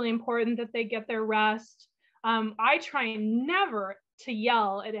 It's really important that they get their rest. I try never to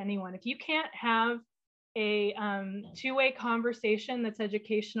yell at anyone. If you can't have a two-way conversation that's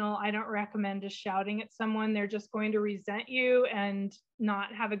educational, I don't recommend just shouting at someone. They're just going to resent you and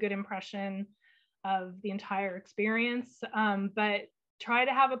not have a good impression of the entire experience. But try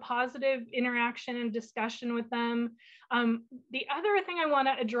to have a positive interaction and discussion with them. The other thing I want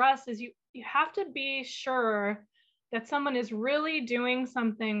to address is you have to be sure that someone is really doing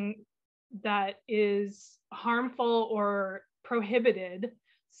something that is harmful or prohibited.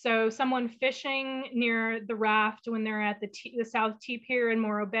 So someone fishing near the raft when they're at the South T Pier in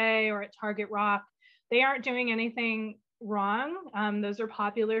Morro Bay or at Target Rock, they aren't doing anything wrong. Those are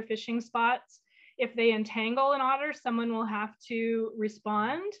popular fishing spots. If they entangle an otter, someone will have to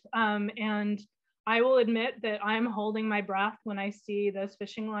respond. And I will admit that I'm holding my breath when I see those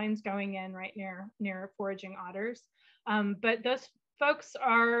fishing lines going in right near foraging otters. But those folks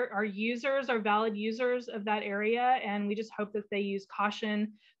are users, are valid users of that area, and we just hope that they use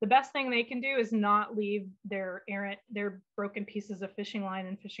caution. The best thing they can do is not leave their broken pieces of fishing line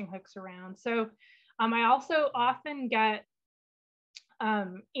and fishing hooks around. So I also often get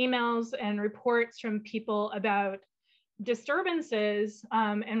emails and reports from people about disturbances,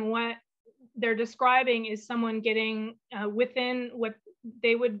 and what they're describing is someone getting within what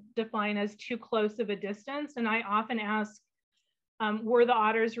they would define as too close of a distance. And I often ask, were the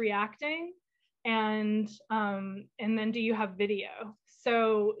otters reacting? And then do you have video?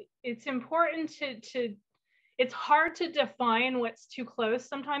 So it's important it's hard to define what's too close.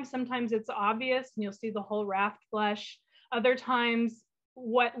 Sometimes it's obvious and you'll see the whole raft flush. Other times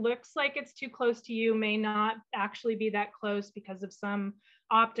what looks like it's too close to you may not actually be that close because of some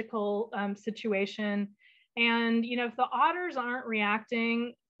optical situation. And, you know, if the otters aren't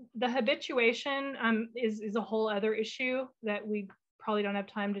reacting, the habituation is a whole other issue that we probably don't have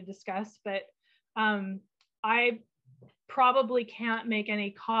time to discuss, but I probably can't make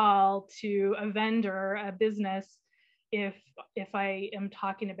any call to a vendor, a business, if I am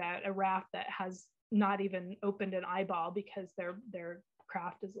talking about a raft that has not even opened an eyeball because their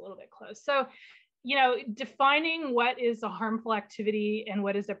craft is a little bit close. So, you know, defining what is a harmful activity and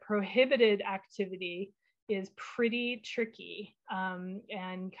what is a prohibited activity is pretty tricky,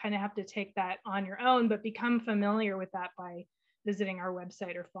 and kind of have to take that on your own, but become familiar with that by visiting our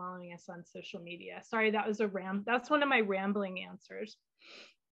website or following us on social media. Sorry, that was that's one of my rambling answers.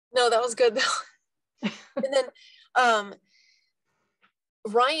 No, that was good though. And then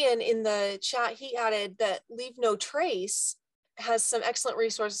Ryan in the chat, he added that Leave No Trace has some excellent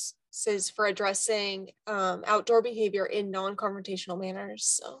resources for addressing outdoor behavior in non-confrontational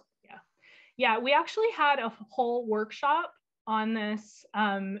manners. So yeah, we actually had a whole workshop on this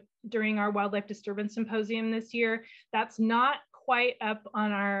during our Wildlife Disturbance Symposium this year. That's not quite up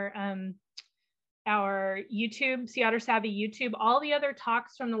on our YouTube, Sea Otter Savvy YouTube. All the other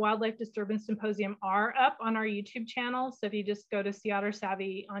talks from the Wildlife Disturbance Symposium are up on our YouTube channel. So if you just go to Sea Otter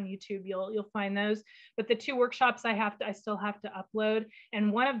Savvy on YouTube, you'll find those. But the two workshops I still have to upload.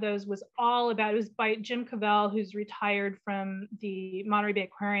 And one of those was all about, it was by Jim Cavell, who's retired from the Monterey Bay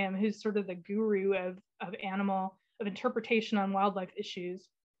Aquarium, who's sort of the guru of interpretation on wildlife issues.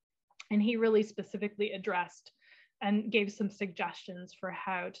 And he really specifically addressed and gave some suggestions for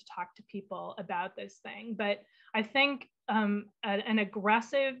how to talk to people about this thing. But I think an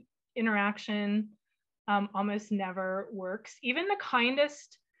aggressive interaction almost never works. Even the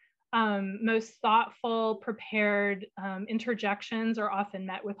kindest, most thoughtful, prepared interjections are often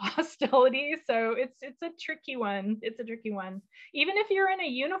met with hostility. So it's a tricky one. It's a tricky one. Even if you're in a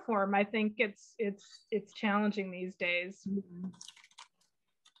uniform, I think it's challenging these days. Mm-hmm.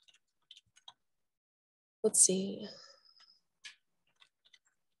 Let's see.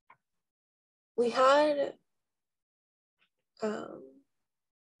 We had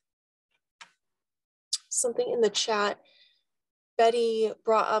something in the chat. Betty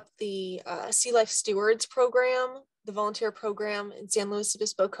brought up the Sea Life Stewards program, the volunteer program in San Luis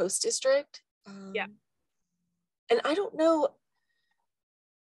Obispo Coast District. Yeah. And I don't know,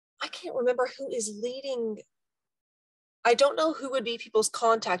 I can't remember who is leading. I don't know who would be people's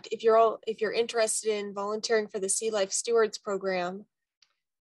contact if you're interested in volunteering for the Sea Life Stewards program.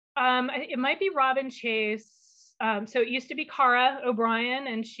 It might be Robin Chase. So it used to be Cara O'Brien,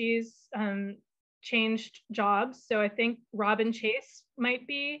 and she's changed jobs. So I think Robin Chase might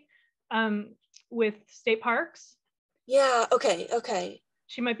be with state parks. Yeah. Okay.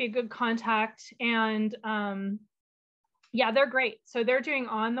 She might be a good contact, and yeah, they're great. So they're doing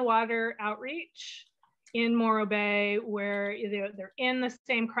on the water outreach in Morro Bay, where they're in the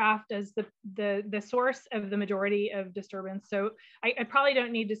same craft as the source of the majority of disturbance. So I probably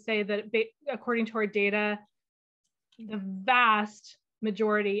don't need to say that according to our data, the vast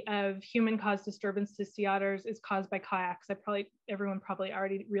majority of human-caused disturbance to sea otters is caused by kayaks. Everyone probably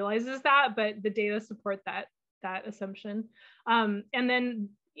already realizes that, but the data support that assumption. And then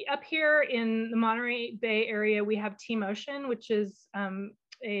up here in the Monterey Bay area, we have T-Motion, which is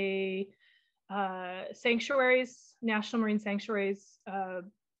a National Marine Sanctuaries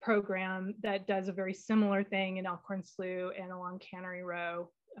program that does a very similar thing in Elkhorn Slough and along Cannery Row,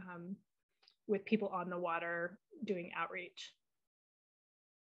 with people on the water doing outreach.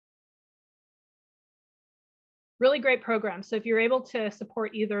 Really great program. So if you're able to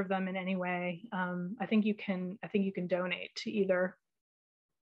support either of them in any way, I think you can donate to either.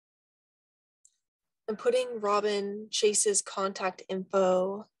 I'm putting Robin Chase's contact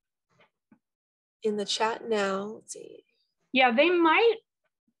info in the chat now. Let's see. Yeah, they might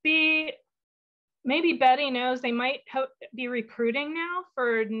be maybe Betty knows, they might be recruiting now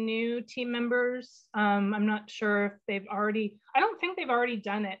for new team members. I'm not sure if they've already, I don't think they've already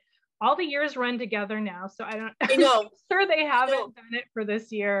done it. All the years run together now, so I know. I'm sure they haven't done it for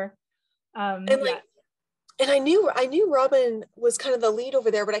this year. And I knew Robin was kind of the lead over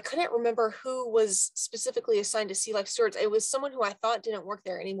there, but I couldn't remember who was specifically assigned to Sea Life Stewards. It was someone who I thought didn't work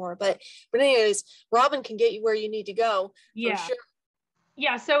there anymore. But anyways, Robin can get you where you need to go. Yeah. For sure.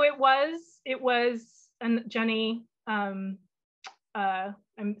 Yeah. So it was Jenny. I'm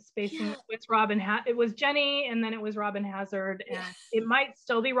spacing. It was Robin. It was Jenny, and then it was Robin Hazard, and it might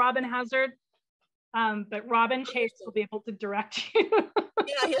still be Robin Hazard. But Robin Chase will be able to direct you.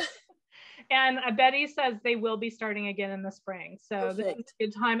 Yeah. And Betty says they will be starting again in the spring. So This is a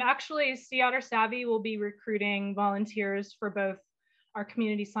good time. Actually, Otter Savvy will be recruiting volunteers for both our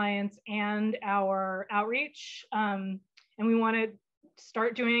community science and our outreach. And we want to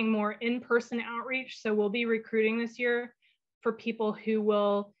start doing more in-person outreach. So we'll be recruiting this year for people who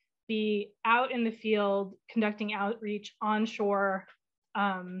will be out in the field conducting outreach onshore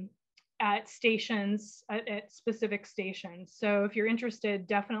at stations, at specific stations. So if you're interested,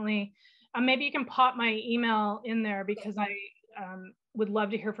 definitely, maybe you can pop my email in there, because I would love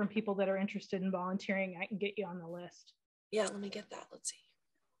to hear from people that are interested in volunteering. I can get you on the list. Yeah, let me get that. Let's see.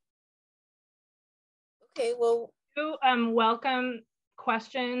 Okay, well. Welcome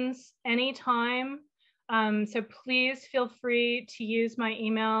questions anytime. So please feel free to use my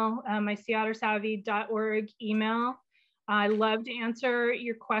email, my seattlesavvy.org email. I love to answer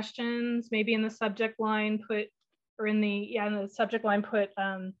your questions. Maybe in the subject line put, or in the subject line put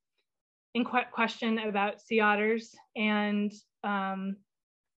in question about sea otters. And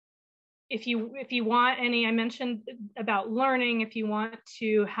if you want any, I mentioned about learning, if you want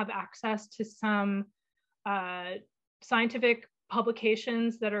to have access to some scientific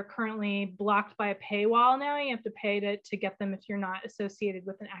publications that are currently blocked by a paywall now, you have to pay to get them if you're not associated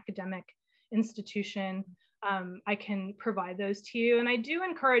with an academic institution. I can provide those to you. And I do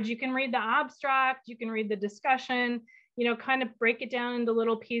encourage, you can read the abstract, you can read the discussion, kind of break it down into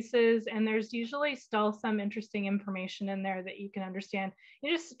little pieces. And there's usually still some interesting information in there that you can understand.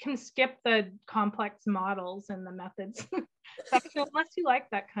 You just can skip the complex models and the methods section, unless you like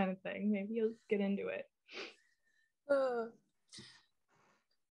that kind of thing. Maybe you'll get into it. Well,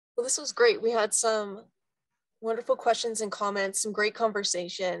 this was great. We had some wonderful questions and comments, some great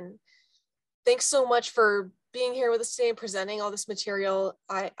conversation. Thanks so much for being here with us today and presenting all this material.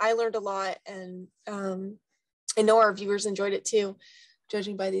 I learned a lot, and I know our viewers enjoyed it too,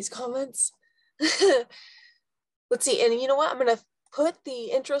 judging by these comments. Let's see, and you know what? I'm gonna put the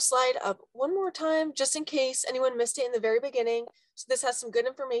intro slide up one more time, just in case anyone missed it in the very beginning. So this has some good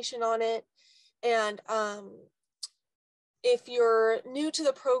information on it. And if you're new to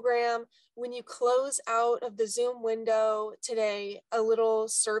the program, when you close out of the Zoom window today, a little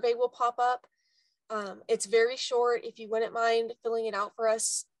survey will pop up. It's very short. If you wouldn't mind filling it out for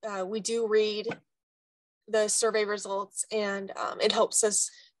us, we do read the survey results, and it helps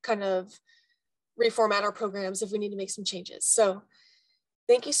us kind of reformat our programs if we need to make some changes. So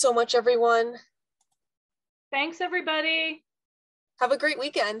thank you so much, everyone. Thanks, everybody. Have a great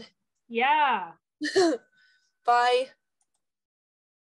weekend. Yeah. Bye.